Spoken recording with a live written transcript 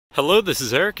Hello, this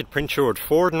is Eric at Print Short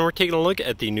Ford, and we're taking a look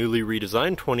at the newly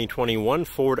redesigned 2021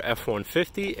 Ford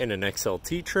F-150 in an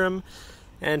XLT trim,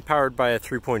 and powered by a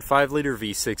 3.5-liter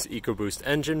V6 EcoBoost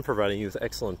engine, providing you with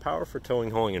excellent power for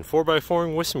towing, hauling, and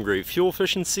 4x4ing with some great fuel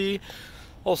efficiency.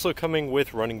 Also coming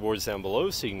with running boards down below,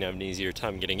 so you can have an easier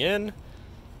time getting in.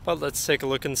 But let's take a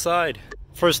look inside.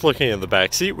 First, looking at the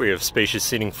back seat, we have spacious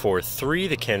seating for three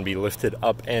that can be lifted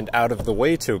up and out of the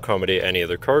way to accommodate any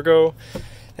other cargo.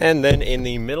 And then in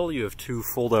the middle, you have two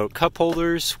fold-out cup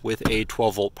holders with a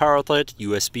 12-volt power outlet,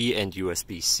 USB and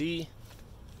USB-C.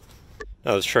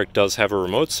 Now this truck does have a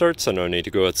remote start, so no need to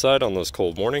go outside on those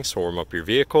cold mornings to warm up your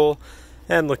vehicle.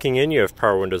 And looking in, you have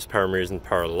power windows, power mirrors, and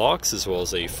power locks, as well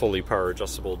as a fully power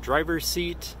adjustable driver's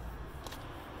seat.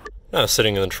 Now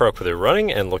sitting in the truck with it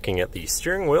running and looking at the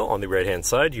steering wheel, on the right-hand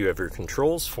side, you have your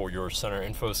controls for your center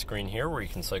info screen here, where you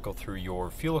can cycle through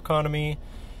your fuel economy.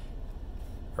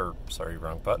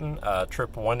 Wrong button.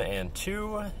 Trip 1 and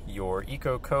 2, your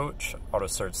Eco Coach, auto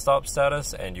start stop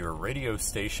status, and your radio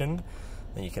station.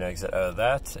 Then you can exit out of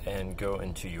that and go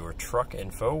into your truck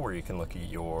info, where you can look at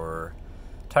your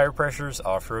tire pressures,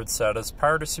 off-road status,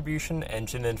 power distribution,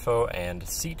 engine info, and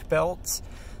seat belts.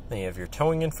 Then you have your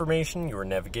towing information, your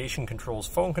navigation controls,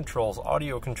 phone controls,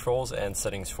 audio controls, and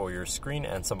settings for your screen,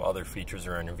 and some other features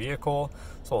around your vehicle,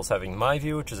 as well as having My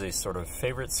View, which is a sort of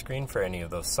favorite screen for any of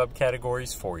those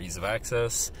subcategories for ease of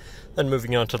access. Then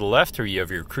moving on to the left, where you have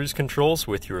your cruise controls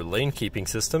with your lane keeping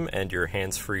system and your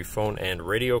hands-free phone and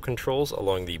radio controls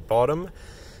along the bottom.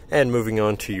 And moving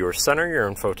on to your center, your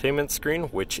infotainment screen,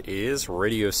 which is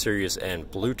radio, Sirius,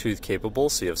 and Bluetooth capable,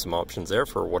 so you have some options there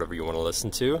for whatever you want to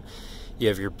listen to. You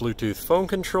have your Bluetooth phone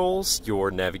controls, your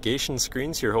navigation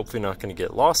screen, so you're hopefully not going to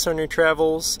get lost on your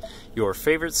travels. Your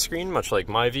favorite screen, much like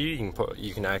My View,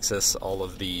 you can access all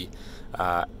of the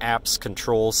apps,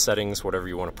 controls, settings, whatever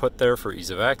you want to put there for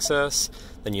ease of access.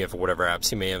 Then you have whatever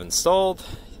apps you may have installed,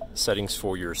 settings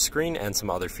for your screen, and some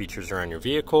other features around your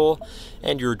vehicle,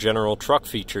 and your general truck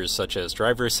features such as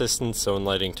driver assistance, zone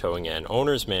lighting, towing, and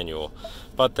owner's manual.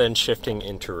 But then shifting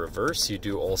into reverse, you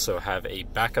do also have a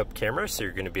backup camera, so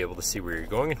you're going to be able to see where you're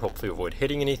going and hopefully avoid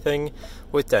hitting anything,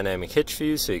 with dynamic hitch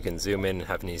views, so you can zoom in and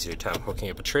have an easier time hooking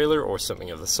up a trailer or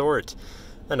something of the sort.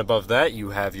 Then above that, you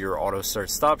have your auto start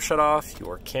stop shut off,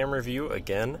 your camera view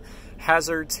again,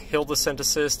 hazards, hill descent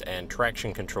assist, and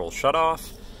traction control shut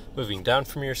off. Moving down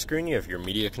from your screen, you have your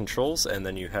media controls, and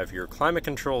then you have your climate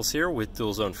controls here with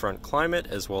dual zone front climate,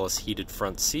 as well as heated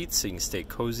front seats, so you can stay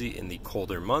cozy in the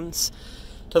colder months.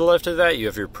 To the left of that, you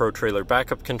have your Pro Trailer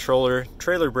backup controller,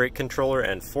 trailer brake controller,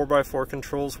 and 4x4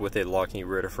 controls with a locking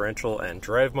rear differential and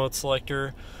drive mode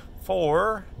selector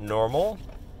for normal,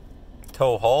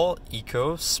 tow haul,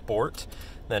 eco, sport.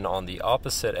 Then on the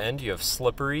opposite end, you have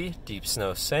slippery, deep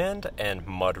snow, sand, and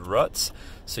mud ruts,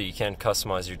 so you can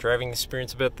customize your driving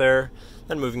experience a bit there.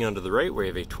 Then moving on to the right, where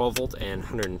you have a 12-volt and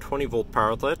 120-volt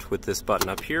power outlet with this button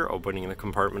up here, opening the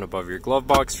compartment above your glove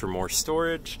box for more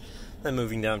storage. Then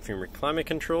moving down from your climate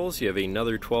controls, you have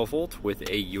another 12-volt with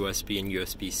a USB and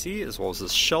USB-C, as well as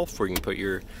this shelf where you can put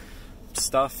your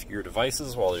stuff, your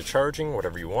devices while they're charging,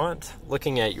 whatever you want.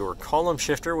 Looking at your column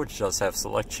shifter, which does have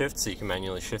select shift, so you can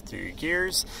manually shift through your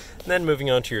gears. And then moving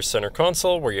on to your center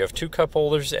console, where you have two cup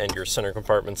holders and your center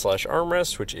compartment /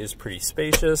 armrest, which is pretty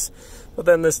spacious. But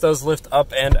then this does lift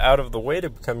up and out of the way to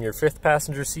become your 5th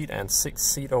passenger seat and 6th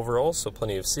seat overall, so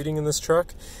plenty of seating in this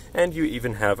truck. And you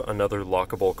even have another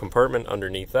lockable compartment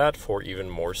underneath that for even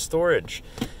more storage.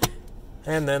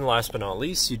 And then last but not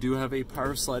least, you do have a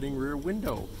power sliding rear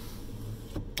window.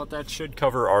 But that should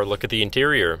cover our look at the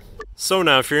interior. So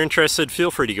now if you're interested,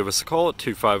 feel free to give us a call at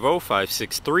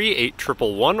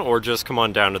 250-563-8111, or just come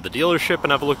on down to the dealership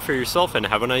and have a look for yourself, and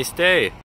have a nice day.